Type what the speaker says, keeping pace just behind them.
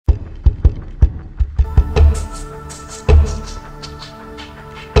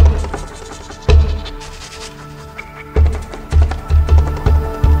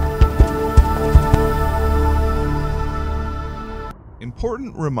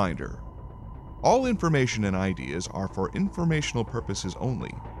important reminder. All information and ideas are for informational purposes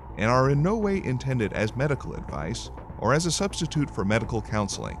only and are in no way intended as medical advice or as a substitute for medical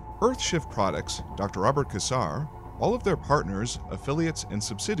counseling. Earthshift Products, Dr. Robert Cassar, all of their partners, affiliates, and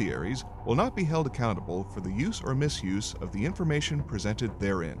subsidiaries will not be held accountable for the use or misuse of the information presented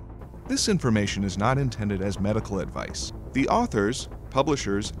therein. This information is not intended as medical advice. The authors,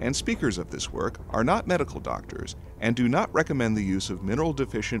 publishers, and speakers of this work are not medical doctors and do not recommend the use of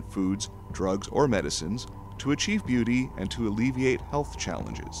mineral-deficient foods, drugs, or medicines to achieve beauty and to alleviate health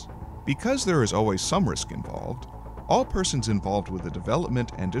challenges. Because there is always some risk involved, all persons involved with the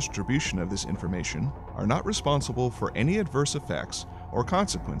development and distribution of this information are not responsible for any adverse effects or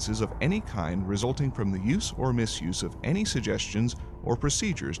consequences of any kind resulting from the use or misuse of any suggestions or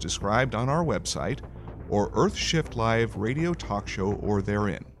procedures described on our website or Earthshift Live radio talk show or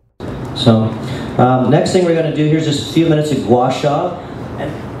therein. So, next thing we're going to do here is just a few minutes of Guasha.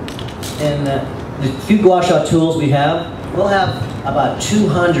 And the few Guasha tools we have, we'll have about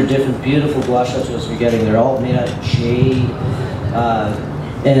 200 different beautiful Guasha tools we're getting. They're all made out of jade.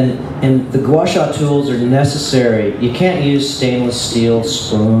 And the Guasha tools are necessary. You can't use stainless steel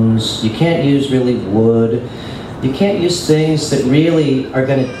spoons. You can't use really wood. You can't use things that really are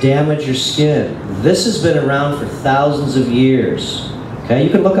going to damage your skin. This has been around for thousands of years. Okay,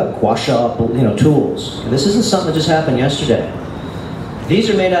 you can look up Guasha, tools. This isn't something that just happened yesterday. These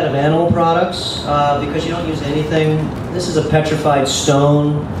are made out of animal products because you don't use anything. This is a petrified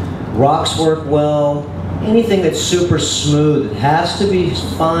stone. Rocks work well. Anything that's super smooth, it has to be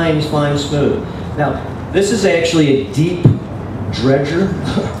fine, smooth. Now, this is actually a deep dredger.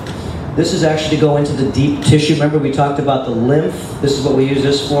 This is actually to go into the deep tissue. Remember we talked about the lymph? This is what we use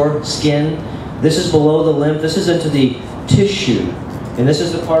this for, skin. This is below the lymph. This is into the tissue. And this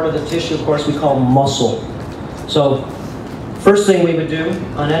is the part of the tissue, of course, we call muscle. So, first thing we would do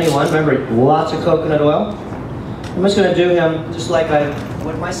on anyone, remember, lots of coconut oil. I'm just going to do him just like I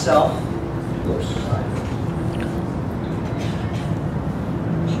would myself. Oops, sorry.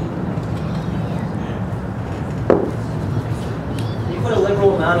 Put a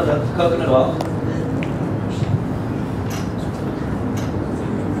liberal amount of the coconut oil.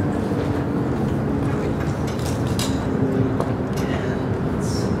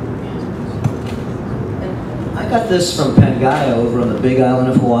 And I got this from Pangaea over on the Big Island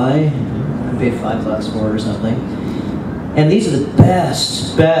of Hawaii. I paid $5 for it or something. And these are the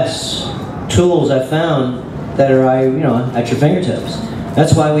best tools I found that are at your fingertips.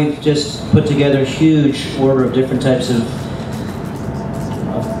 That's why we've just put together a huge order of different types of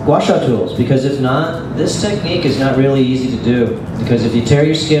Guasha tools, because if not, this technique is not really easy to do. Because if you tear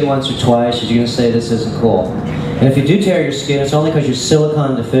your skin once or twice, you're going to say this isn't cool. And if you do tear your skin, it's only because you're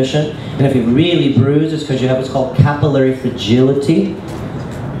silicone deficient. And if you really bruise, it's because you have what's called capillary fragility.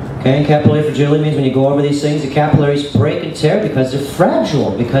 Okay, and capillary fragility means when you go over these things, the capillaries break and tear because they're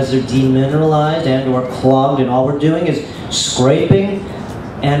fragile, because they're demineralized and or clogged, and all we're doing is scraping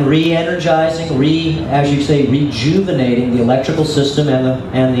and re-energizing, as you say, rejuvenating the electrical system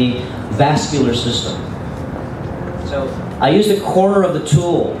and the vascular system. So I use the corner of the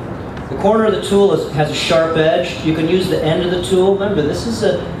tool. The corner of the tool has a sharp edge. You can use the end of the tool. Remember, this is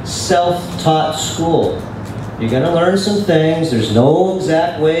a self-taught school. You're going to learn some things. There's no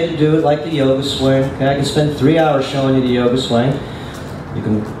exact way to do it like the yoga swing. Okay, I can spend 3 hours showing you the yoga swing. You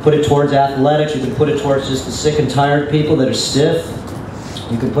can put it towards athletics. You can put it towards just the sick and tired people that are stiff.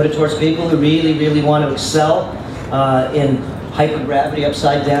 You can put it towards people who really want to excel in hypergravity,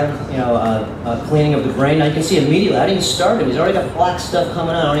 upside down, cleaning of the brain. Now you can see immediately, I didn't start him. He's already got black stuff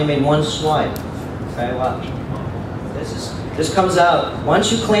coming out. I only made one swipe. Okay, watch. This comes out.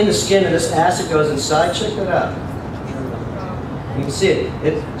 Once you clean the skin and this acid goes inside, check that out. You can see it.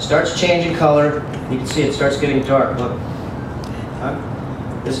 It starts changing color. You can see it starts getting dark. Look.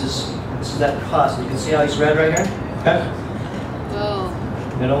 This is that pus. You can see how he's red right here? Okay? Oh.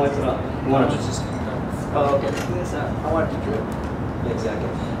 No, don't lift it up. You want to just... Oh, okay. I want it to drip. Yeah,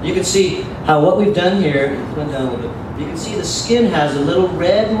 exactly. You can see how what we've done here, down a little bit, you can see the skin has a little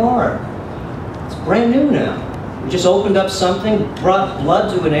red mark. It's brand new now. We just opened up something, brought blood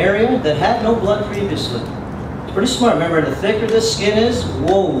to an area that had no blood previously. It's pretty smart. Remember, the thicker this skin is,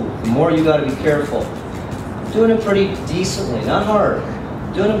 whoa, the more you got to be careful. I'm doing it pretty decently, not hard.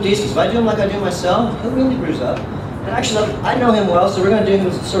 I'm doing them decently. If I do them like I do myself, he'll really bruise up. And actually, I know him well, so we're going to do him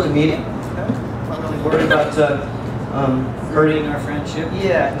as sort of medium. Okay? I'm not really worried about hurting our friendship.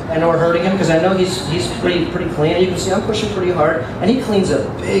 Yeah, I know we're hurting him because I know he's pretty clean. And you can see I'm pushing pretty hard, and he cleans up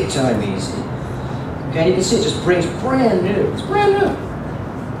big time easy. Okay, you can see it just brings brand new. It's brand new.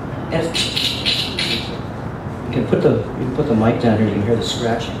 And it's You can put the mic down here, you can hear the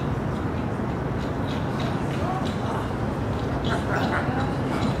scratching.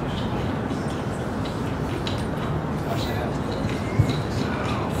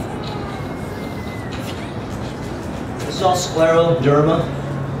 This is all scleroderma.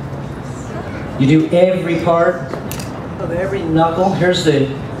 You do every part of every knuckle. Here's the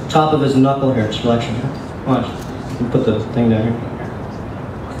top of his knuckle here, flexion. Watch. You put the thing down here.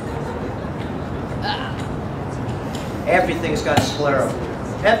 Everything's got sclero.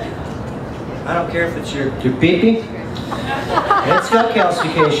 I don't care if it's your pee-pee. It's got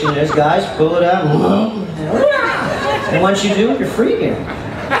calcification. There's guys, pull it out. And once you do it, you're free again.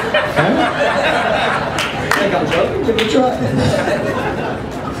 I think I'm joking. Give it a try.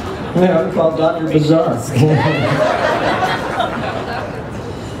 Yeah, I'm called Dr. Bizarre.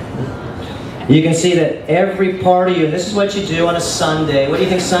 You can see that every part of you, this is what you do on a Sunday. What do you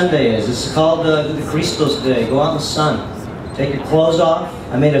think Sunday is? It's called the Christos Day. Go out in the sun. Take your clothes off.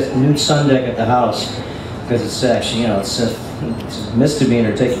 I made a nude sun deck at the house because it's actually, you know, it's a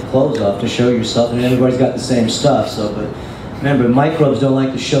misdemeanor to take your clothes off to show yourself, and everybody's got the same stuff. So, but remember, microbes don't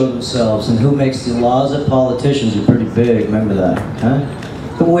like to show themselves, and who makes the laws? Of politicians are pretty big. Remember that, huh?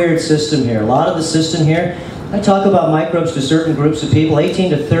 It's a weird system here. A lot of the system here. I talk about microbes to certain groups of people, 18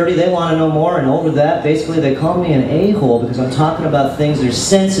 to 30, they want to know more, and over that, basically, they call me an a-hole because I'm talking about things that are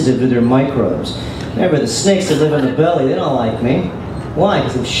sensitive to their microbes. Remember, the snakes that live in the belly, they don't like me. Why?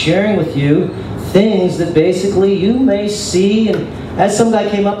 Because I'm sharing with you things that basically you may see, and as some guy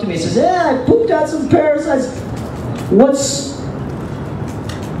came up to me and says, yeah, I pooped out some parasites. What's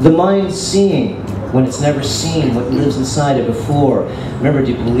the mind seeing when it's never seen what lives inside it before? Remember,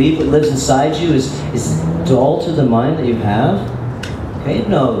 do you believe what lives inside you is dull to the mind that you have? Okay, it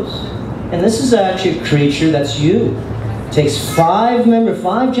knows. And this is actually a creature that's you. It takes 5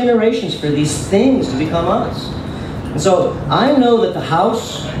 generations for these things to become us. And so I know that the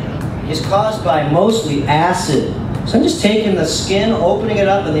house is caused by mostly acid. So I'm just taking the skin, opening it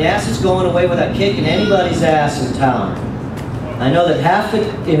up, and the acid's going away without kicking anybody's ass in town. I know that half the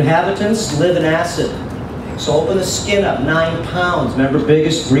inhabitants live in acid. So open the skin up, 9 pounds. Remember,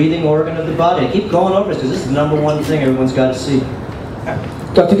 biggest breathing organ of the body. I keep going over this because this is the #1 thing everyone's got to see.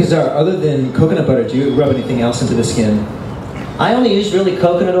 Dr. Cassar, other than coconut butter, do you rub anything else into the skin? I only use really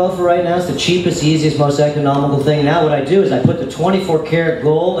coconut oil for right now. It's the cheapest, easiest, most economical thing. Now what I do is I put the 24 karat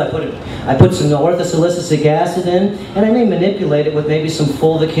gold, I put some orthosilicic acid in, and I may manipulate it with maybe some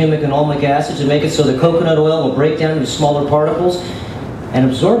fulvic, humic, and ulmic acid to make it so the coconut oil will break down into smaller particles and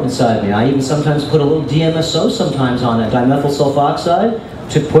absorb inside me. I even sometimes put a little DMSO sometimes on it, dimethyl sulfoxide,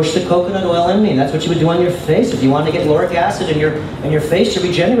 to push the coconut oil in me. And that's what you would do on your face. If you want to get lauric acid in your face to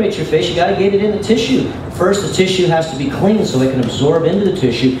regenerate your face, you got to get it in the tissue. First, the tissue has to be clean so it can absorb into the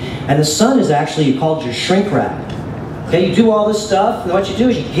tissue. And the sun is actually called your shrink wrap. Okay, you do all this stuff, and what you do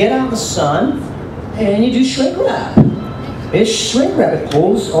is you get out in the sun, and you do shrink wrap. It's shrink wrap. It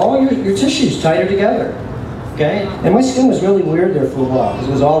pulls all your tissues tighter together. Okay? And my skin was really weird there for a while, because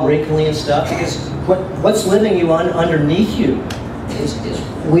it was all wrinkly and stuff, because what's living you underneath you is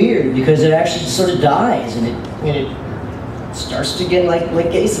weird, because it actually sort of dies, and it starts to get like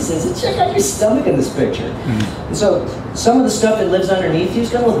Casey says, check out your stomach in this picture. And so some of the stuff that lives underneath you is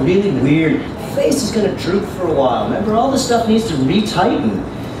going to look really weird. The face is going to droop for a while. Remember, all this stuff needs to retighten.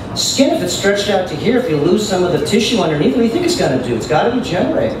 Skin, if it's stretched out to here, if you lose some of the tissue underneath, what do you think it's going to do? It's got to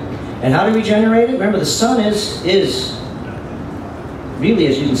regenerate. And how to regenerate it? Remember, the sun is really,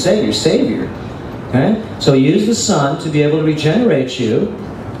 as you can say, your savior. Okay? So use the sun to be able to regenerate you.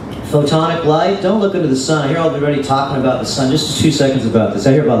 Photonic light, don't look into the sun. I hear all already talking about the sun. Just 2 seconds about this.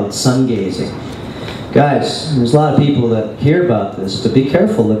 I hear about sun gazing. Guys, there's a lot of people that hear about this, but be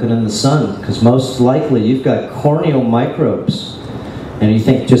careful looking in the sun, because most likely you've got corneal microbes. And you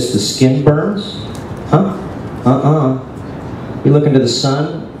think just the skin burns? Huh? You look into the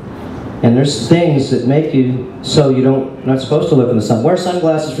sun, and there's things that make you so you're not supposed to look in the sun. Wear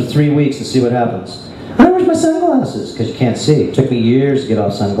sunglasses for 3 weeks and see what happens. Where's my sunglasses? Because you can't see. It took me years to get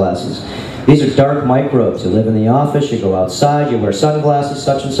off sunglasses. These are dark microbes. You live in the office, you go outside, you wear sunglasses,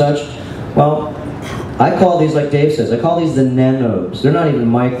 such and such. Well, I call these, like Dave says, I call these the nanos. They're not even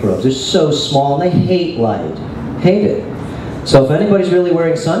microbes. They're so small, and they hate light. Hate it. So if anybody's really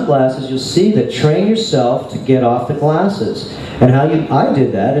wearing sunglasses, you'll see that train yourself to get off the glasses. And how I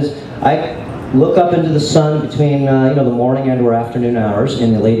did that is I look up into the sun between the morning and or afternoon hours,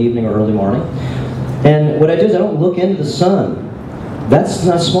 in the late evening or early morning. And what I do is I don't look into the sun. That's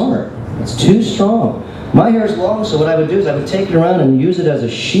not smart. It's too strong. My hair is long, so what I would do is I would take it around and use it as a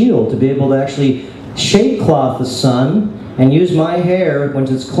shield to be able to actually shade cloth the sun and use my hair,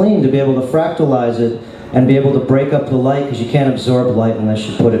 once it's clean, to be able to fractalize it and be able to break up the light, because you can't absorb light unless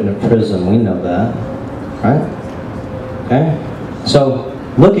you put it in a prism. We know that, right? Okay? So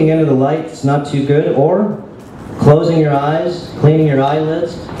looking into the light is not too good, or closing your eyes, cleaning your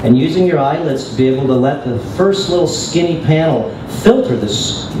eyelids, and using your eyelids to be able to let the first little skinny panel filter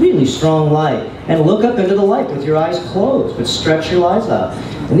this really strong light, and look up into the light with your eyes closed, but stretch your eyes out.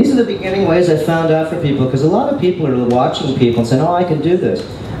 And these are the beginning ways I found out for people, because a lot of people are watching people and saying, oh, I can do this.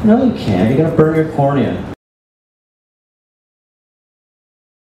 No, you can't. You're going to burn your cornea.